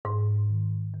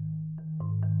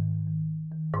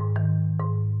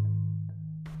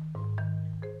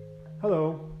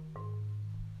Hello,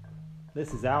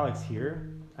 this is Alex here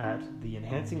at the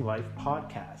Enhancing Life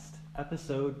podcast,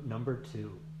 episode number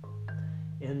 2.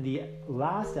 In the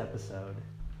last episode,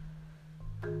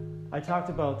 I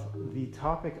talked about the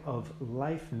topic of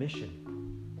life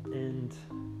mission, and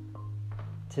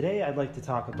today I'd like to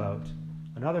talk about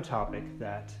another topic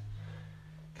that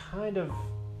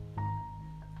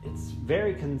it's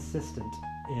very consistent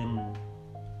in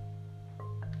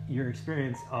your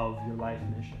experience of your life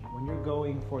mission. When you're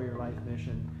going for your life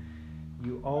mission,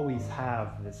 you always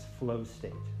have this flow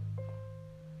state.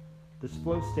 This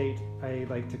flow state I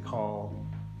like to call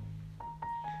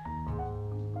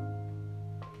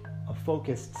a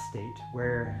focused state,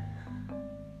 where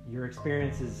your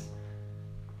experience is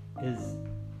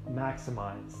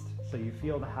maximized, so you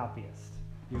feel the happiest.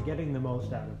 You're getting the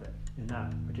most out of it in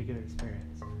that particular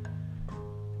experience.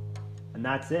 And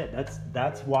that's it.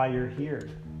 That's why you're here.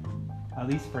 At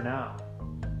least for now.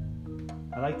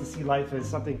 I like to see life as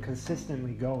something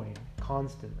consistently going,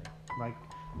 constantly. Like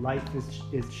life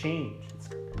is change.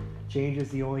 Change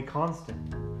is the only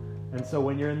constant. And so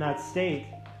when you're in that state,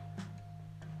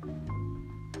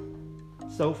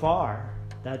 so far,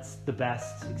 that's the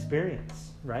best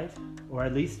experience, right? Or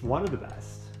at least one of the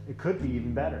best. It could be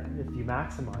even better if you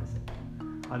maximize it.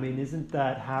 I mean, isn't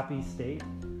that happy state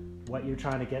what you're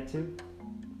trying to get to?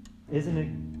 Isn't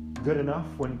it good enough?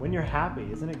 When you're happy,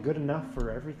 isn't it good enough for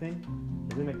everything?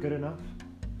 Isn't it good enough?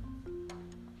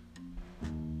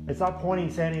 It's not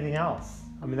pointing to anything else.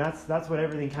 I mean, that's what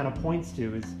everything kind of points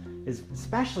to, is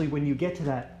especially when you get to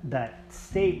that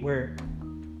state where,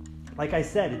 like I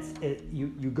said,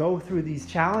 you go through these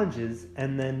challenges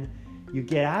and then you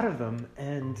get out of them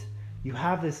and you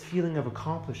have this feeling of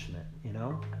accomplishment, you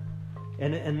know?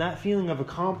 And that feeling of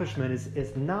accomplishment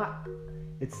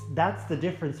that's the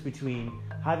difference between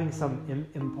having some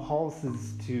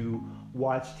impulses to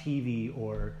watch TV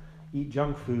or eat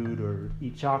junk food or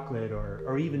eat chocolate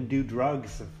or even do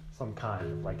drugs of some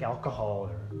kind, like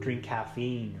alcohol or drink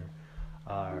caffeine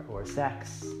or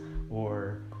sex,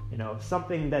 or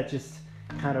something that just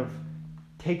kind of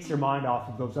takes your mind off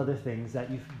of those other things that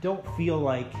you don't feel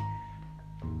like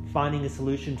finding a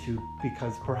solution to,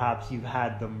 because perhaps you've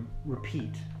had them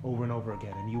repeat over and over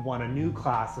again and you want a new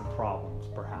class of problems,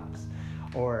 perhaps.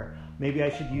 Or maybe I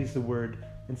should use the word,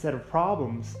 instead of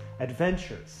problems,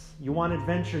 adventures. You want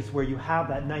adventures where you have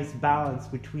that nice balance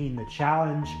between the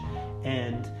challenge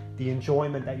and the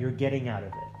enjoyment that you're getting out of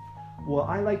it. Well,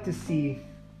 I like to see,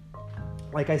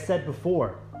 like I said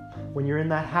before, when you're in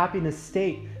that happiness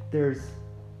state, there's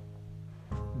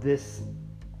this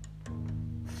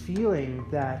feeling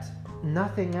that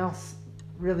nothing else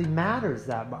really matters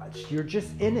that much. You're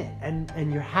just in it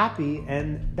and you're happy,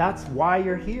 and that's why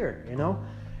you're here,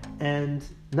 and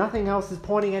nothing else is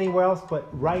pointing anywhere else but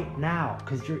right now,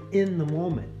 because you're in the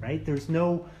moment, right? There's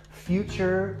no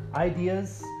future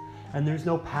ideas and there's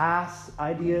no past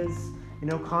ideas,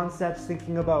 concepts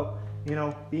thinking about,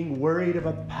 being worried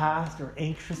about the past or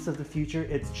anxious of the future.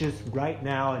 It's just right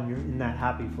now, and you're in that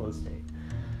happy flow state.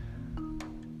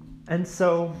 And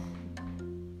so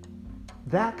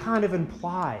that kind of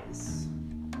implies,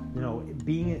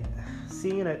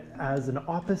 seeing it as an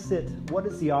opposite. What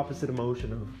is the opposite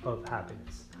emotion of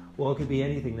happiness? Well, it could be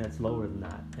anything that's lower than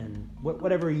that, and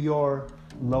whatever your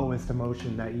lowest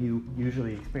emotion that you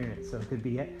usually experience. So it could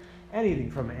be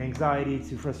anything from anxiety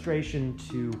to frustration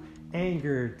to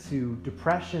anger to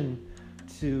depression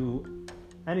to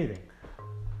anything.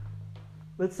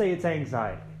 Let's say it's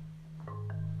anxiety.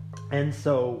 And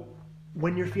so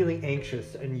when you're feeling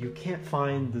anxious and you can't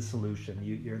find the solution,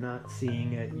 you're not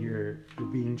seeing it, you're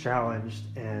being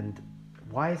challenged, and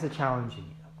why is it challenging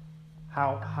you?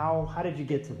 How did you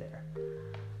get to there?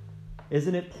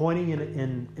 Isn't it pointing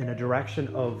in a direction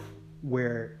of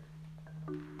where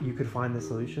you could find the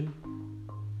solution?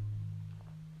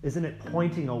 Isn't it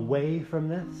pointing away from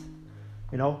this?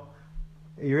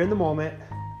 You're in the moment,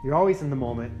 you're always in the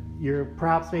moment, you're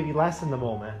perhaps maybe less in the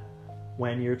moment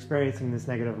when you're experiencing this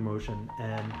negative emotion,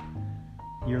 and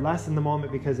you're less in the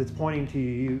moment because it's pointing to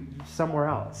you somewhere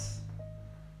else.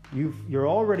 You're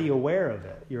already aware of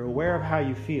it. You're aware of how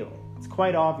you feel. It's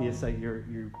quite obvious that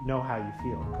you know how you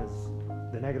feel,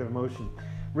 because the negative emotion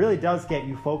really does get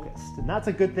you focused. And that's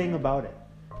a good thing about it,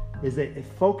 is that it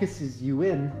focuses you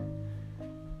in.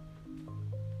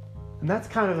 And that's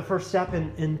kind of the first step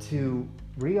into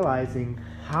realizing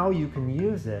how you can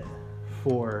use it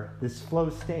for this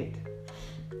flow state.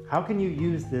 How can you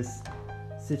use this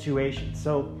situation?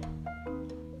 So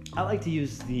I like to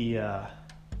use a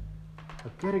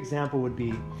good example would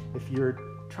be if you're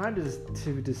trying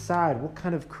to decide what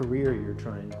kind of career you're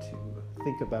trying to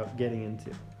think about getting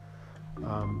into.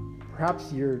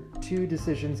 Perhaps your two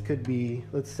decisions could be,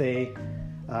 let's say,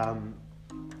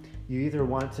 you either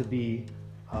want to be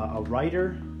a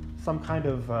writer, some kind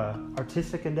of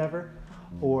artistic endeavor,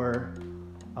 or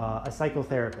a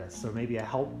psychotherapist, or maybe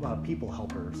a people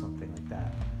helper or something like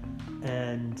that.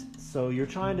 And so you're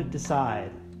trying to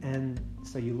decide, and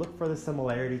so you look for the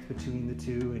similarities between the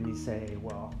two, and you say,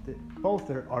 well, both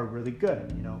are really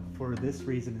good, for this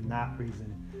reason and that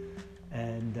reason,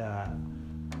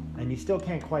 and you still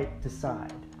can't quite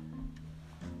decide.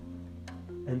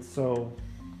 And so,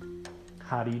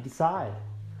 how do you decide?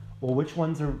 Well, which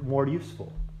ones are more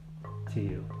useful to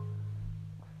you?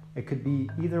 It could be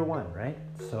either one, right?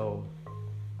 So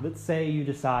let's say you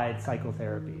decide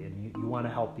psychotherapy and you want to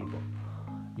help people.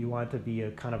 You want to be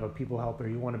a kind of a people helper.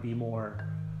 You want to be more,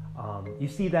 you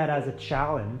see that as a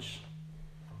challenge.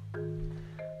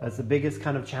 That's the biggest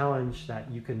kind of challenge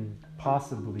that you can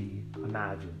possibly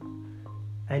imagine.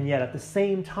 And yet at the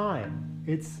same time,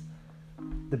 it's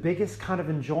the biggest kind of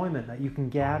enjoyment that you can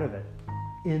get out of it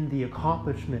in the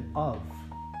accomplishment of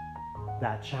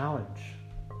that challenge,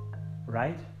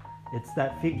 right? It's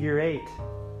that figure 8.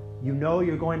 You know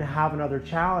you're going to have another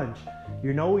challenge.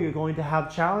 You know you're going to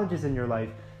have challenges in your life.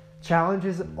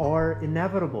 Challenges are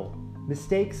inevitable.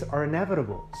 Mistakes are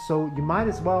inevitable. So you might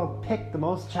as well pick the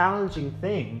most challenging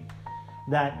thing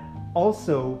that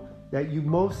you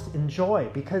most enjoy.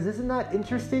 Because isn't that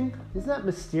interesting? Isn't that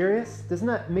mysterious? Doesn't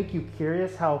that make you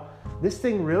curious how this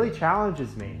thing really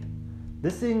challenges me?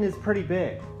 This thing is pretty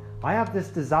big. I have this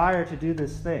desire to do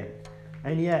this thing.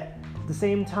 And yet, at the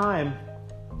same time,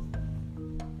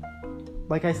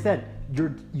 like I said,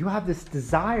 you have this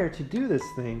desire to do this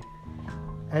thing,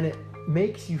 and it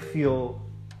makes you feel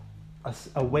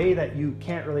a way that you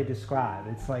can't really describe.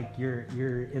 It's like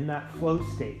you're in that flow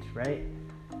state, right?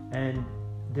 And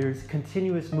there's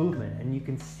continuous movement, and you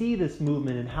can see this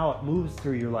movement and how it moves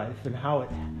through your life, and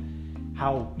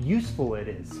how useful it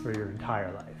is for your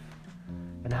entire life,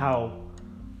 and how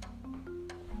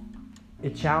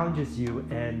it challenges you,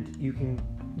 and you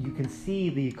can see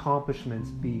the accomplishments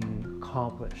being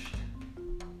accomplished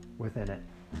within it.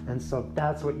 And so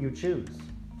that's what you choose.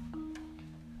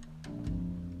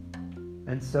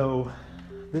 And so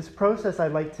this process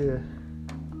I'd like to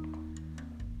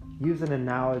use an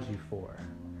analogy for.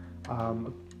 A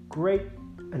great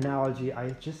analogy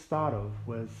I just thought of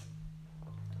was,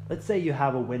 let's say you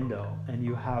have a window and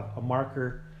you have a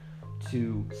marker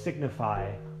to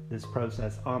signify this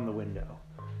process on the window.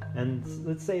 And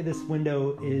let's say this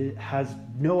window has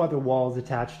no other walls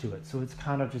attached to it, so it's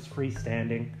kind of just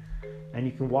freestanding, and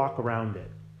you can walk around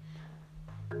it.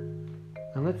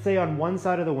 And let's say on one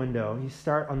side of the window, you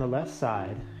start on the left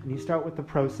side, and you start with the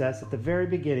process at the very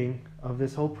beginning of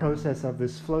this whole process of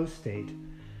this flow state,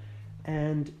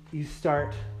 and you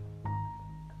start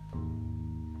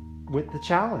with the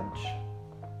challenge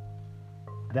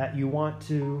that you want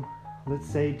to, let's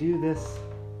say, do this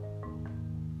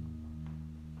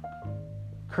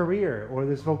career or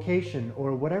this vocation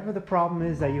or whatever the problem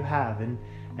is that you have,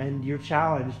 and you're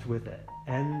challenged with it.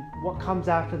 And what comes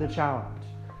after the challenge?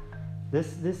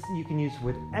 This you can use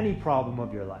with any problem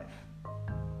of your life.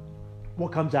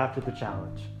 What comes after the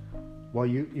challenge? Well,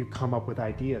 you come up with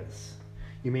ideas.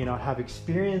 You may not have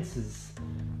experiences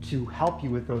to help you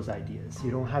with those ideas.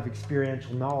 You don't have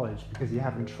experiential knowledge because you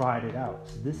haven't tried it out.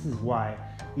 So this is why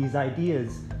these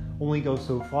ideas only go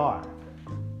so far.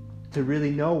 To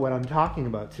really know what I'm talking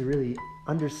about, to really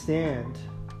understand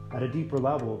at a deeper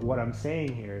level what I'm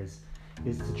saying here is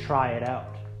to try it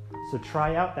out. So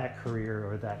try out that career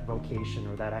or that vocation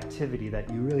or that activity that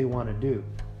you really want to do.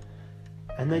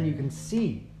 And then you can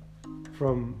see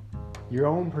from your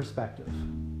own perspective.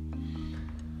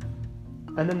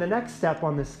 And then the next step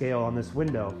on this scale, on this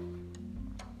window,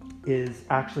 is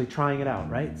actually trying it out,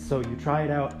 right? So you try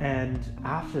it out, and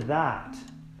after that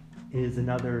is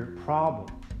another problem.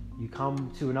 You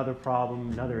come to another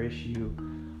problem, another issue,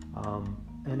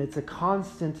 and it's a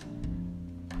constant,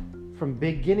 from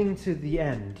beginning to the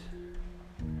end,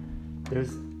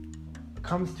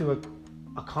 comes to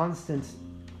a constant,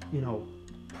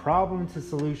 problem to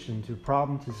solution,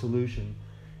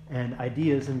 and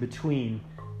ideas in between,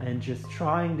 and just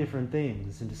trying different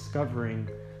things and discovering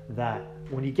that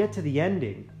when you get to the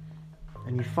ending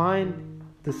and you find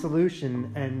the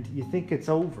solution and you think it's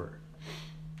over,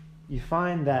 you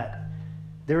find that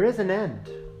there is an end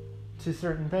to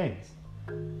certain things.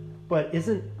 But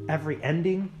isn't every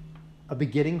ending a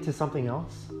beginning to something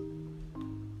else?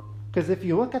 Because if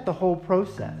you look at the whole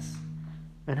process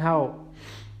and how,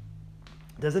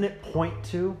 doesn't it point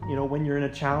to, when you're in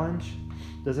a challenge,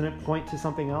 doesn't it point to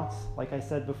something else? Like I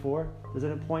said before,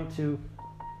 doesn't it point to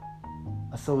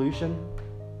a solution,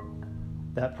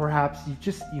 that perhaps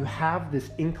you have this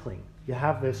inkling, you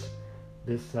have this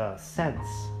sense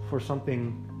for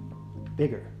something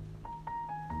bigger.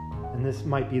 And this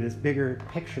might be this bigger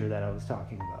picture that I was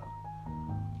talking about.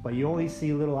 But you only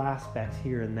see little aspects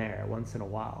here and there, once in a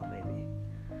while maybe.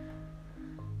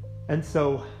 And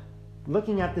so,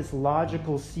 looking at this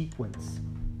logical sequence,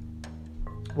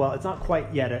 well, it's not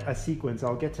quite yet a sequence,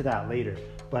 I'll get to that later,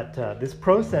 but this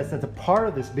process that's a part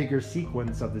of this bigger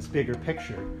sequence of this bigger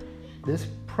picture, this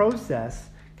process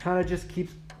kind of just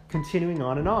keeps continuing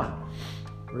on and on,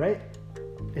 right?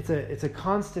 It's a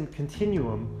constant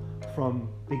continuum from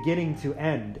beginning to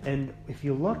end. And if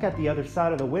you look at the other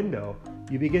side of the window,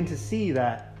 you begin to see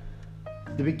that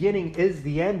the beginning is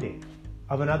the ending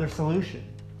of another solution.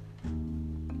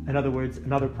 In other words,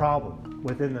 another problem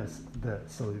within the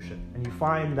solution. And you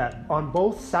find that on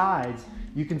both sides,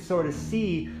 you can sort of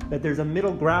see that there's a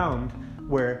middle ground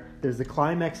where there's the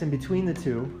climax in between the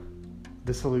two,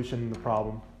 the solution and the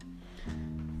problem.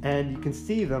 And you can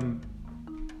see them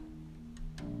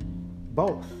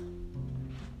both.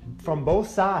 From both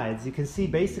sides, you can see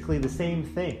basically the same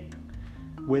thing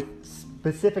with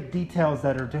specific details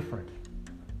that are different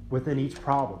within each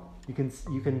problem.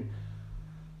 You can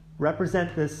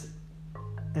represent this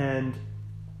and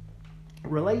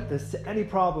relate this to any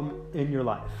problem in your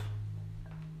life,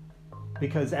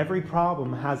 because every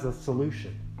problem has a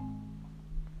solution.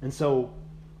 And so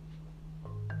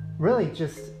really,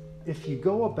 just if you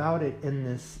go about it in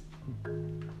this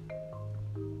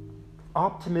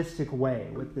optimistic way,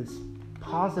 with this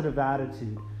positive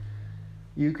attitude,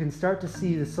 you can start to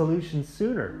see the solution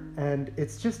sooner. And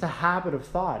it's just a habit of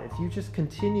thought. If you just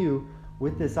continue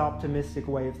with this optimistic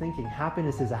way of thinking,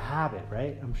 happiness is a habit,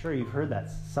 right? I'm sure you've heard that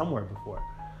somewhere before.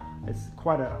 It's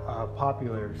quite a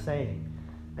popular saying.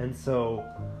 And so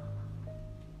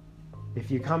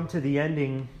if you come to the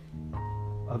ending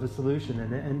of a solution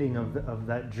and the ending of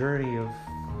that journey of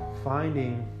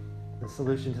finding the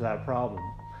solution to that problem,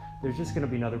 there's just going to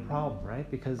be another problem, right?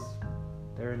 Because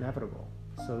they're inevitable.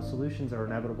 So solutions are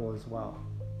inevitable as well.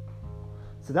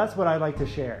 So that's what I like to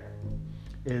share,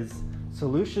 is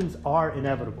solutions are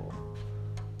inevitable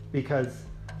because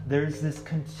there's this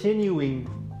continuing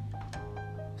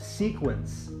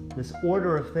sequence, this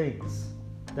order of things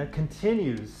that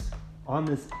continues on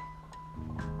this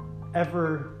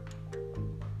ever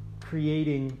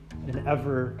creating and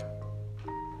ever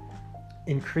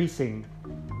increasing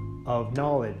of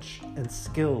knowledge and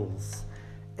skills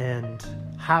and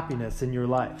happiness in your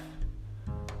life.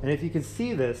 And if you can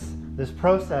see this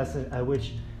process at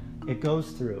which it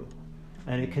goes through,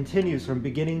 and it continues from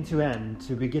beginning to end,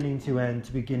 to beginning to end,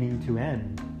 to beginning to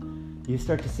end, you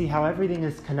start to see how everything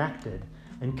is connected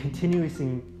and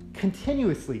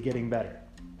continuously getting better.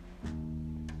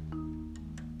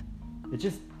 It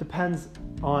just depends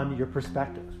on your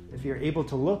perspective. If you're able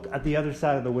to look at the other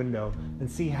side of the window and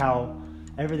see how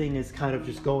everything is kind of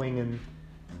just going in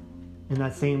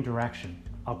that same direction,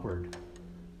 upward.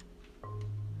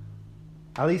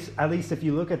 At least if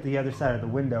you look at the other side of the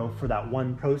window for that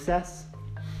one process,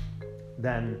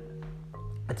 then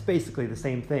it's basically the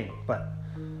same thing. But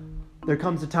there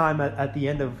comes a time at the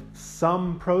end of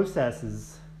some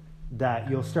processes that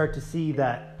you'll start to see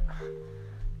that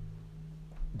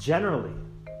generally,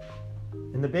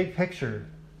 in the big picture,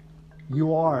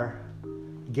 you are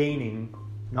gaining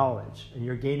knowledge and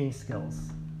you're gaining skills.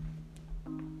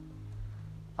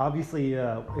 Obviously,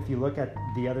 if you look at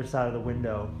the other side of the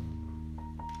window,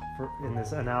 in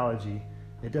this analogy,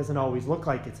 it doesn't always look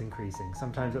like it's increasing.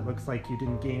 Sometimes it looks like you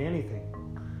didn't gain anything,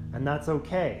 and that's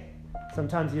okay.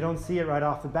 Sometimes you don't see it right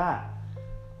off the bat.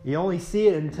 You only see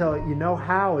it until you know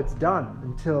how it's done,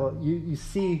 until you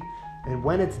see, and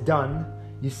when it's done,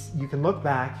 you can look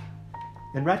back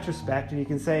in retrospect and you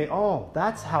can say, oh,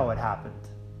 that's how it happened.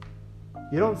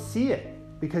 You don't see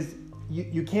it because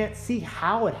you can't see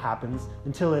how it happens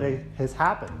until it has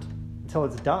happened, until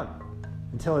it's done,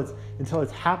 until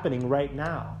it's happening right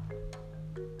now.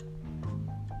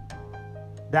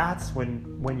 That's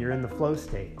when you're in the flow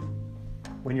state,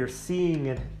 when you're seeing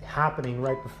it happening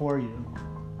right before you,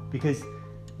 because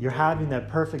you're having that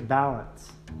perfect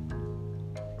balance.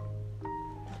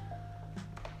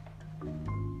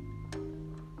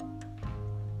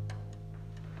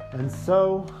 And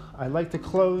so I'd like to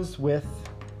close with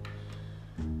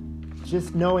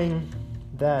just knowing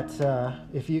that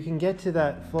if you can get to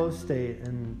that flow state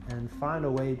and find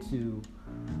a way to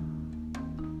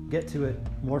get to it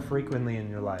more frequently in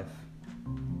your life,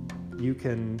 you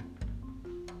can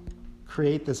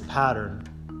create this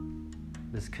pattern,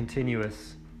 this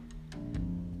continuous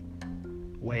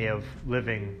way of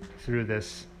living through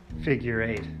this figure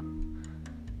 8.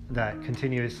 that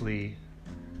continuously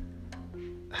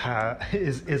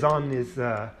is on this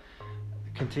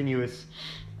continuous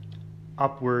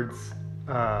upwards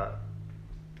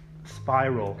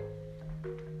spiral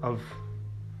of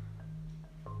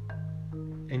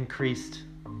increased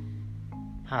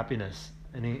happiness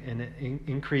and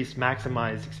increased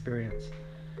maximized experience.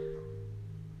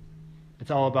 It's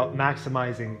all about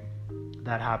maximizing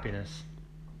that happiness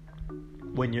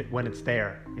when it's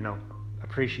there,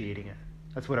 appreciating it.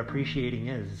 That's what appreciating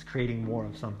is creating more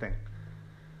of something.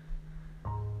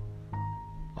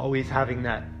 Always having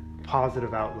that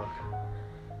positive outlook,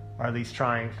 or at least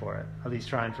trying for it, at least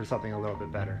trying for something a little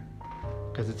bit better,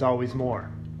 because it's always more.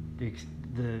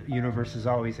 The universe is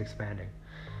always expanding.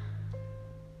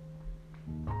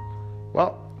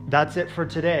 Well, that's it for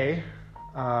today.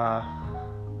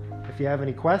 If you have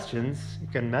any questions, you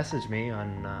can message me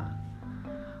on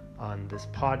this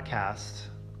podcast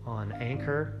on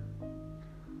Anchor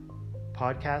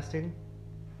Podcasting.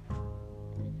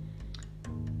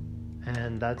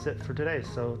 And that's it for today.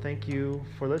 So thank you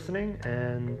for listening,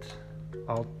 and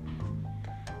I'll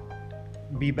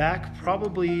be back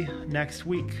probably next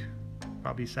week,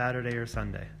 probably Saturday or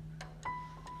Sunday.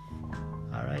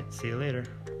 All right, see you later.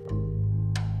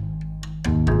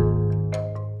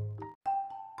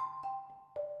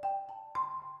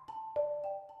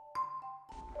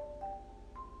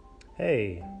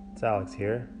 Hey, it's Alex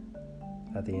here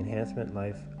at the Enhancement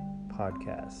Life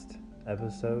Podcast,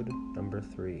 episode number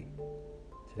 3.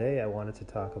 Today I wanted to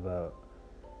talk about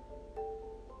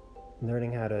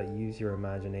learning how to use your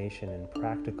imagination in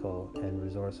practical and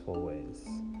resourceful ways.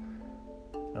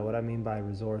 Now, what I mean by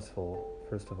resourceful,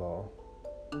 first of all,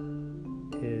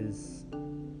 is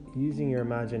using your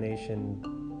imagination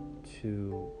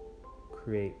to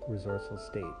create resourceful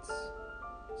states.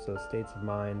 So states of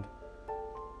mind,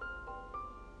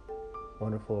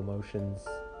 wonderful emotions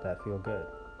that feel good,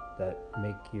 that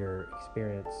make your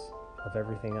experience of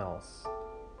everything else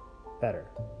better.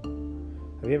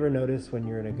 Have you ever noticed when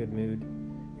you're in a good mood,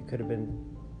 it could have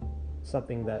been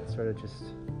something that sort of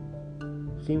just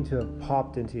seemed to have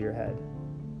popped into your head?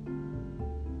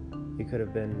 You could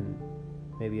have been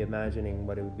maybe imagining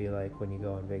what it would be like when you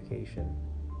go on vacation.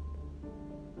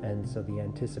 And so the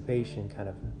anticipation kind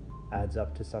of adds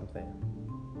up to something.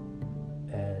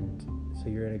 And so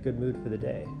you're in a good mood for the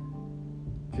day,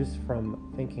 just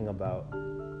from thinking about,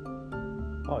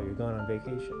 you're going on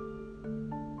vacation.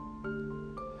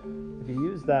 If you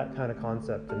use that kind of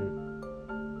concept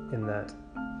in that,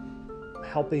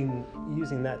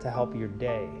 using that to help your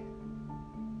day,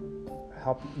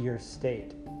 help your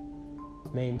state,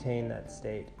 maintain that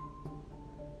state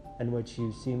in which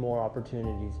you see more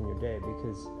opportunities in your day,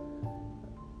 because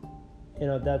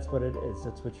that's what it is.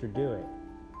 That's what you're doing.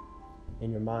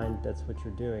 In your mind, that's what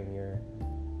you're doing. You're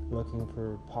looking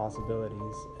for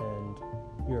possibilities, and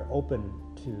you're open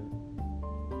to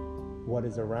what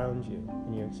is around you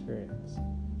in your experience.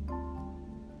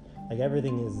 Like,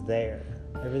 everything is there.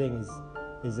 Everything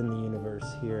is in the universe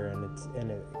here, and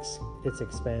it's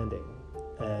expanding.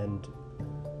 And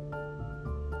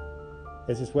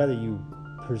it's just whether you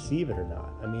perceive it or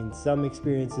not. I mean, some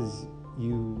experiences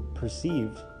you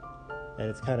perceive, and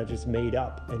it's kind of just made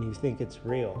up, and you think it's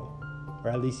real. Or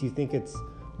at least you think it's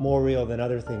more real than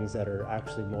other things that are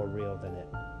actually more real than it.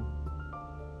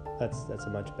 That's a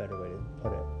much better way to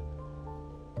put it.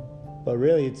 But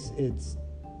really, it's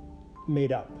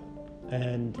made up,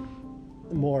 and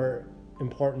more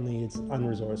importantly, it's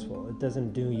unresourceful. It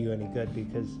doesn't do you any good,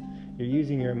 because you're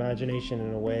using your imagination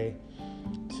in a way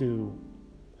to,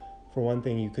 for one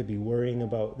thing, you could be worrying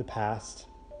about the past.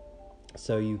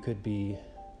 So you could be,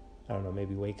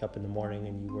 maybe wake up in the morning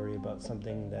and you worry about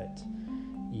something that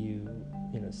you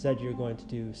said you're going to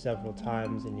do several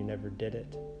times and you never did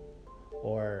it.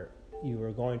 Or you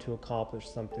were going to accomplish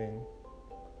something,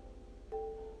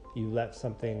 you left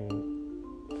something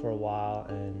for a while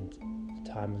and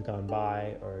time has gone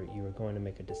by, or you were going to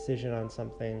make a decision on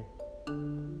something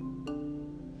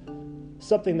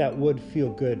that would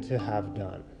feel good to have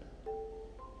done.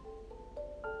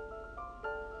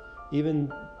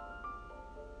 Even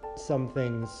some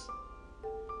things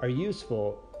are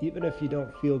useful, even if you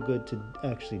don't feel good to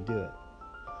actually do it.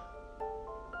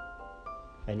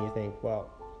 And you think,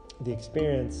 the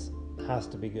experience has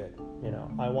to be good.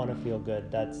 I want to feel good.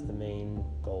 That's the main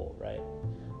goal, right?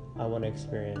 I want to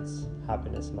experience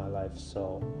happiness in my life.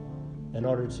 So in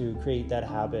order to create that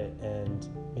habit and,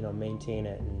 maintain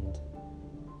it and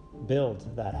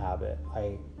build that habit,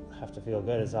 I have to feel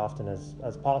good as often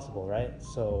as possible, right?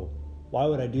 So why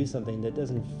would I do something that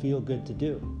doesn't feel good to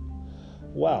do?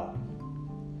 Well,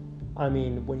 when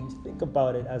you think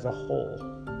about it as a whole,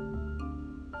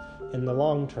 in the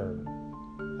long term,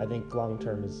 I think long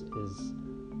term is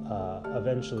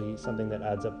eventually something that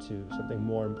adds up to something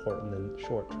more important than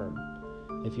short term,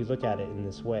 if you look at it in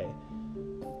this way.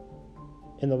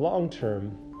 In the long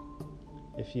term,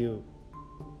 if you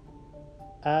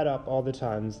add up all the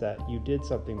times that you did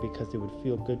something because it would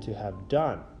feel good to have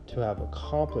done, to have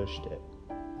accomplished it,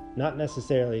 not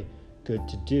necessarily good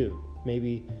to do.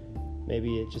 Maybe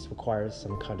it just requires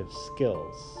some kind of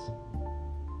skills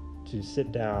to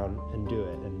sit down and do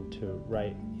it, and to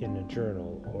write in a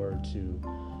journal, or to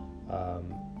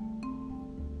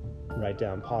write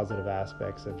down positive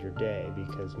aspects of your day,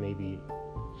 because maybe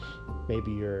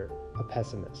you're a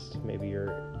pessimist, maybe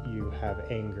you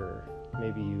have anger,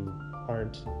 maybe you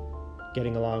aren't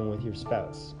getting along with your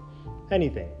spouse.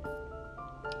 Anything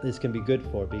this can be good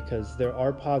for, because there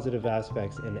are positive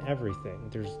aspects in everything.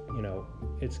 There's,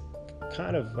 it's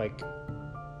kind of like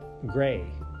gray,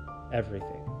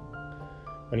 everything,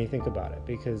 when you think about it,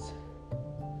 because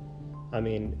when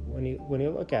you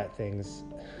look at things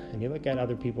and you look at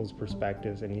other people's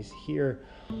perspectives and you hear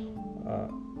a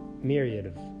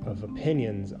myriad of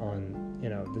opinions on,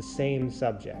 the same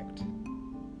subject,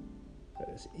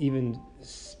 even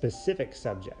specific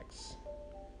subjects,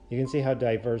 you can see how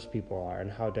diverse people are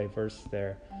and how diverse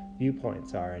their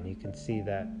viewpoints are, and you can see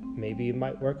that maybe it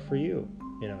might work for you,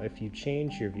 if you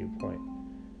change your viewpoint,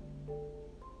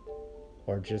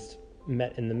 or just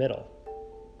met in the middle,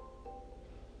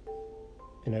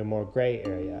 in a more gray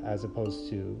area as opposed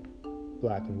to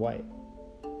black and white.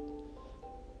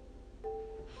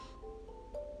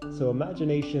 So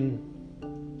imagination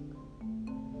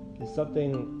is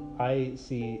something I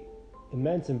see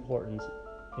immense importance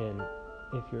in,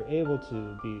 if you're able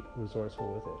to be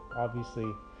resourceful with it.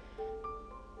 Obviously,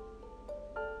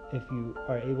 if you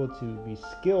are able to be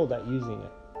skilled at using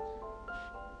it,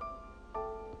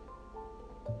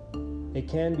 it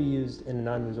can be used in an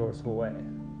unresourceful way.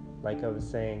 Like I was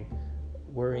saying,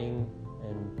 worrying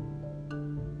and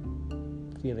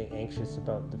feeling anxious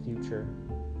about the future,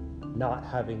 not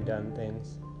having done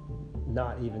things,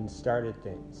 not even started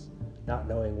things, not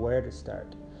knowing where to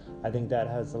start. I think that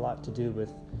has a lot to do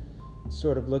with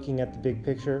sort of looking at the big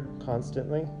picture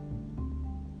constantly,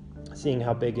 seeing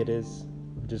how big it is,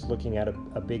 just looking at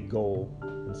a big goal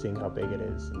and seeing how big it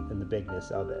is and the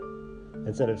bigness of it,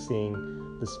 instead of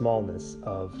seeing the smallness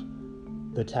of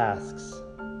the tasks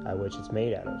at which it's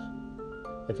made out of.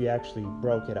 If you actually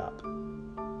broke it up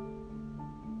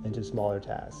into smaller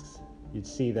tasks, you'd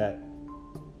see that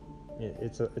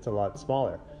it's a lot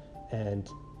smaller. And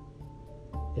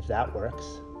if that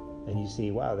works, and you see,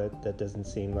 wow, that doesn't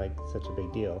seem like such a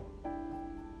big deal,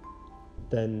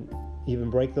 then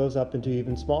even break those up into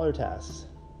even smaller tasks.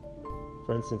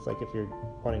 For instance, like if you're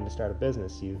wanting to start a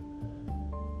business, you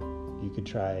could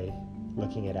try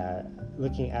looking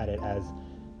at it as,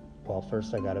 well,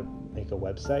 first I got to make a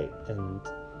website, and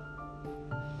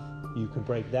you can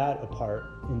break that apart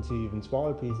into even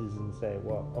smaller pieces and say,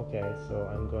 well, okay, so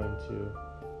I'm going to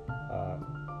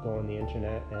go on the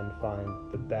internet and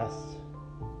find the best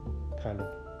kind of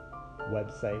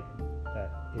website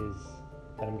that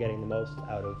I'm getting the most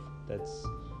out of, that's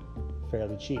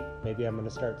fairly cheap. Maybe I'm going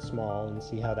to start small and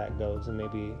see how that goes, and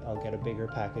maybe I'll get a bigger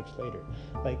package later.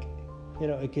 Like,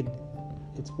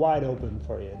 it's wide open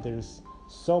for you. There's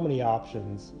so many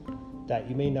options that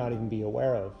you may not even be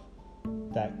aware of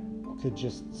that could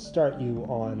just start you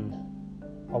on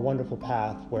a wonderful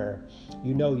path where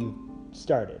you've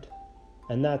started.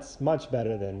 And that's much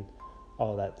better than,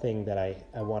 that thing that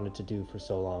I wanted to do for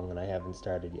so long and I haven't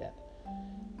started yet.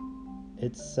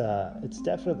 It's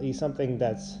definitely something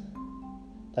that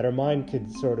our mind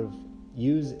could sort of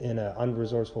use in an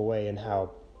unresourceful way, and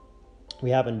how we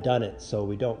haven't done it, so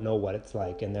we don't know what it's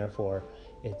like, and therefore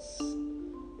it's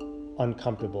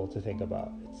uncomfortable to think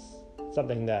about. It's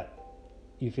something that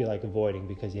you feel like avoiding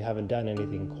because you haven't done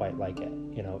anything quite like it.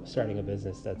 Starting a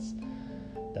business, that's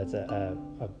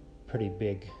a pretty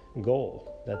big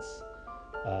goal. That's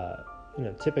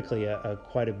typically a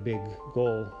quite a big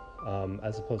goal,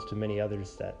 as opposed to many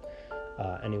others that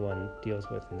anyone deals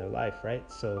with in their life,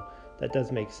 right? So that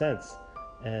does make sense.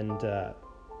 And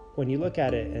when you look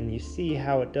at it and you see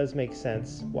how it does make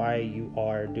sense why you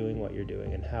are doing what you're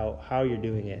doing, and how you're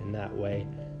doing it in that way,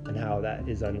 and how that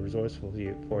is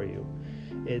unresourceful for you,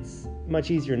 it's much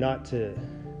easier not to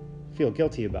feel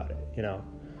guilty about it.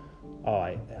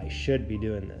 I should be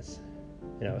doing this.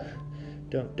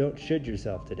 Don't should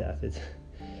yourself to death.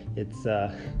 It's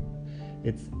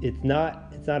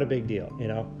not a big deal.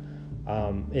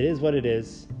 It is what it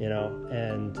is.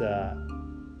 And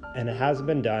it hasn't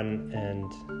been done,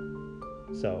 and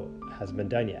so it hasn't been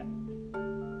done yet.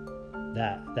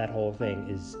 that whole thing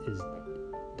is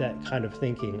that kind of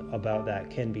thinking about that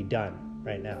can be done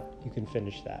right now. You can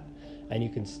finish that, and you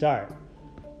can start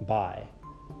by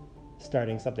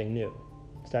starting something new,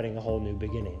 starting a whole new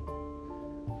beginning,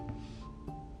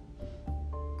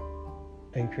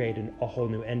 and create a whole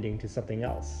new ending to something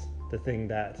else, the thing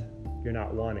that you're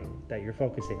not wanting, that you're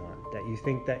focusing on, that you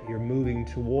think that you're moving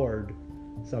toward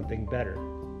something better,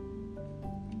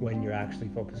 when you're actually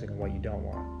focusing on what you don't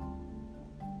want.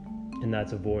 And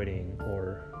that's avoiding,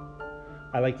 or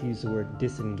I like to use the word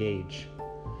disengage,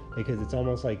 because it's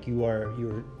almost like you're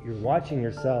watching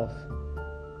yourself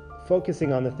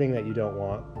focusing on the thing that you don't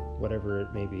want, whatever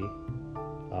it may be.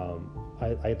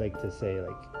 I like to say,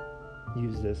 like,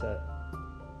 use this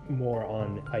more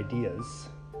on ideas,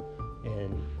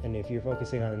 and if you're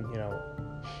focusing on,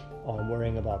 on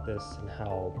worrying about this and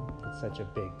how it's such a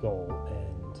big goal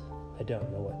and I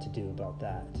don't know what to do about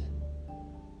that,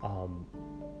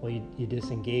 well, you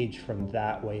disengage from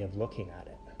that way of looking at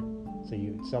it. So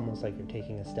it's almost like you're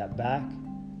taking a step back,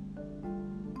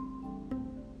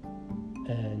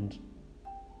 and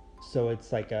so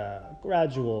it's like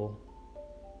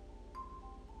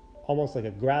almost like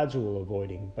a gradual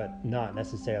avoiding, but not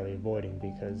necessarily avoiding,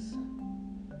 because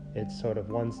it's sort of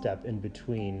one step in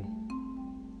between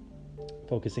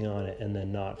focusing on it and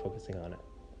then not focusing on it.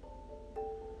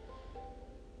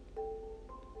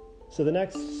 So the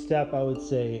next step, I would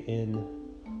say, in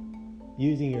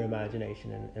using your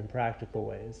imagination in practical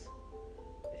ways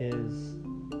is,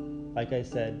 like I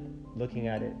said, looking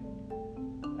at it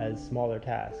as smaller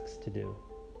tasks to do.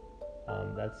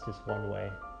 That's just one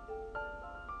way.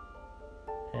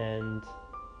 And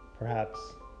perhaps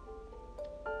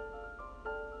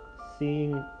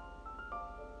seeing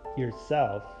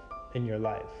yourself in your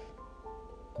life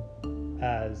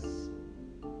as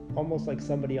almost like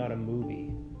somebody on a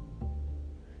movie.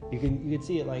 You can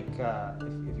see it like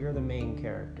if you're the main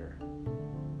character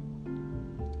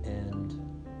and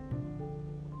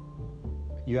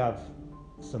you have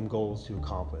some goals to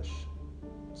accomplish.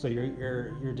 So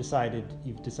you've decided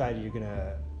you're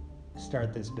gonna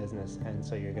start this business, and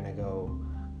so you're gonna go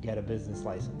get a business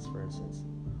license, for instance.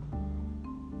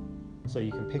 So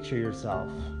you can picture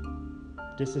yourself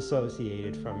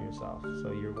disassociated from yourself.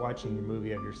 So you're watching your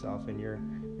movie of yourself, and you're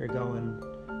going,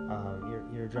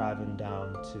 you're driving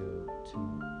down to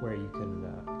where you can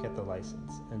get the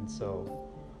license, and so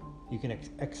you can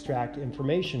extract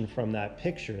information from that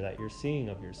picture that you're seeing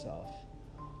of yourself.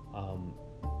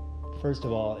 First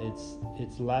of all,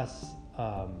 it's less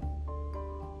of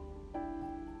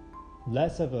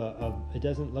it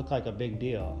doesn't look like a big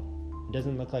deal. It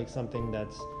doesn't look like something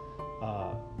that's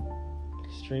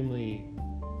extremely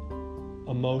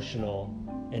emotional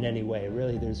in any way.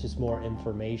 Really, there's just more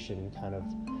information, kind of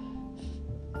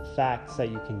facts that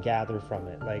you can gather from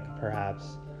it, like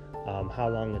perhaps how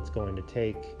long it's going to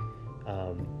take.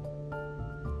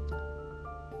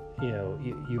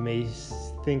 You may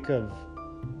think of,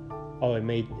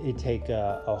 it take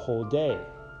a whole day.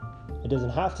 It doesn't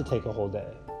have to take a whole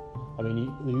day. I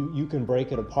mean, you can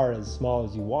break it apart as small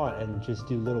as you want and just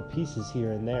do little pieces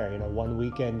here and there. One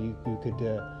weekend you could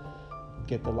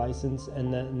get the license,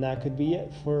 and that could be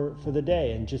it for the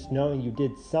day. And just knowing you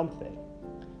did something,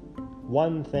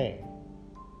 one thing,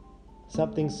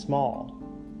 something small,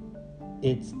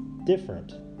 it's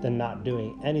different than not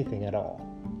doing anything at all,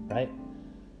 right?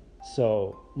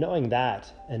 So knowing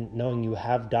that, and knowing you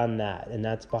have done that, and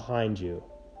that's behind you,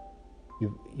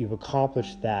 you've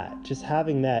accomplished that. Just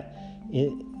having that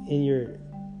in your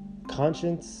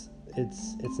conscience,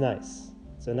 it's nice.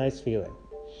 It's a nice feeling.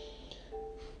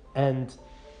 And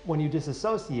when you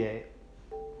disassociate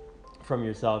from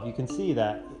yourself, you can see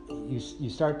that you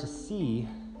start to see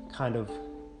kind of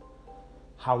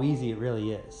how easy it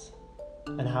really is,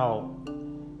 and how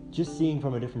just seeing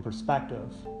from a different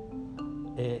perspective,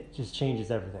 it just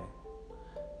changes everything.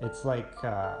 It's like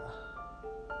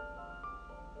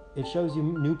it shows you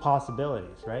new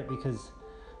possibilities, right? Because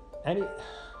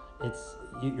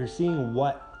you're seeing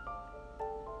what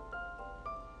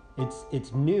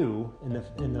it's new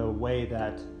in the way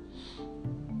that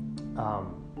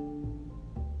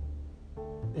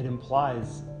it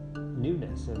implies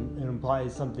newness, and it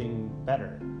implies something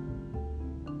better,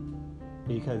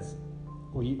 because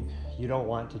you don't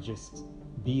want to just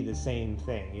be the same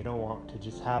thing. You don't want to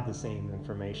just have the same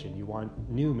information. You want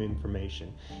new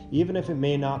information. Even if it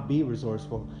may not be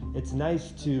resourceful, it's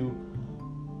nice to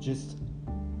just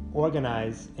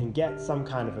organize and get some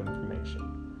kind of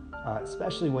information,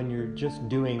 especially when you're just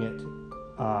doing it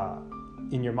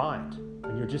in your mind,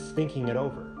 when you're just thinking it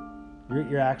over.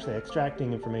 You're actually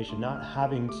extracting information, not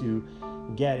having to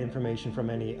get information from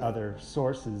any other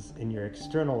sources in your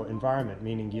external environment,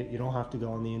 meaning you don't have to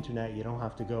go on the internet, you don't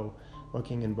have to go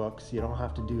looking in books, you don't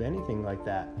have to do anything like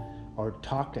that or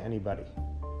talk to anybody.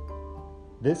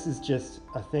 This is just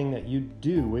a thing that you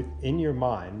do within your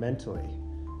mind mentally,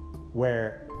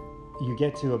 where you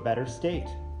get to a better state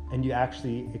and you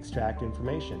actually extract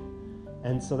information.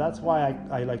 And so that's why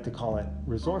I like to call it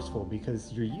resourceful,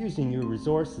 because you're using your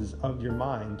resources of your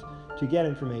mind to get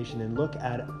information and look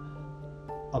at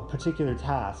a particular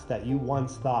task that you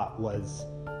once thought was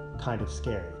kind of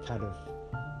scary, kind of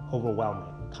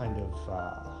overwhelming, kind of,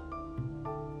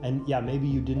 and yeah, maybe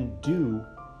you didn't do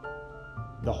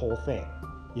the whole thing.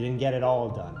 You didn't get it all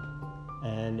done.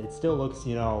 And it still looks,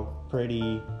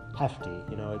 pretty hefty.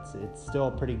 It's still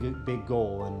a pretty good, big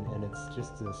goal, and it's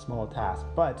just a small task.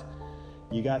 But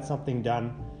you got something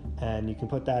done, and you can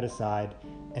put that aside,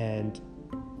 and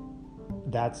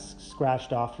that's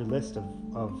scratched off your list of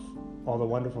all the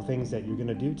wonderful things that you're going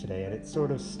to do today. And it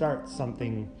sort of starts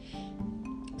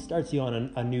you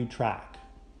on a new track.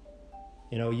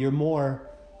 You're more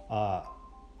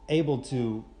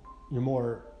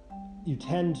you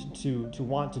tend to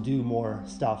want to do more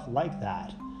stuff like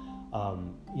that,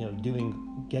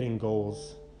 getting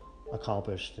goals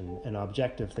accomplished and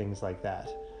objective things like that,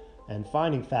 and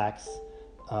finding facts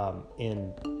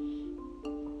in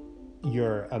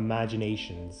your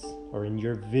imaginations or in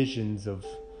your visions of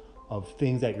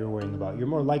things that you're worrying about. You're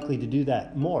more likely to do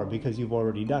that more because you've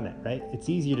already done it, right? It's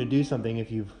easier to do something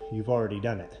if you've already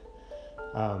done it.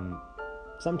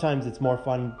 Sometimes it's more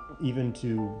fun even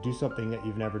to do something that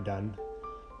you've never done.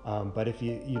 But if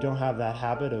you don't have that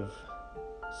habit of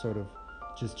sort of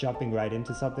just jumping right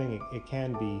into something, it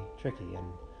can be tricky.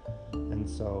 And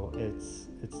so it's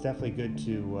definitely good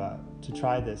to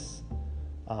try this,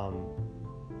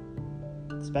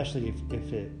 especially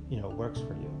if it works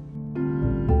for you.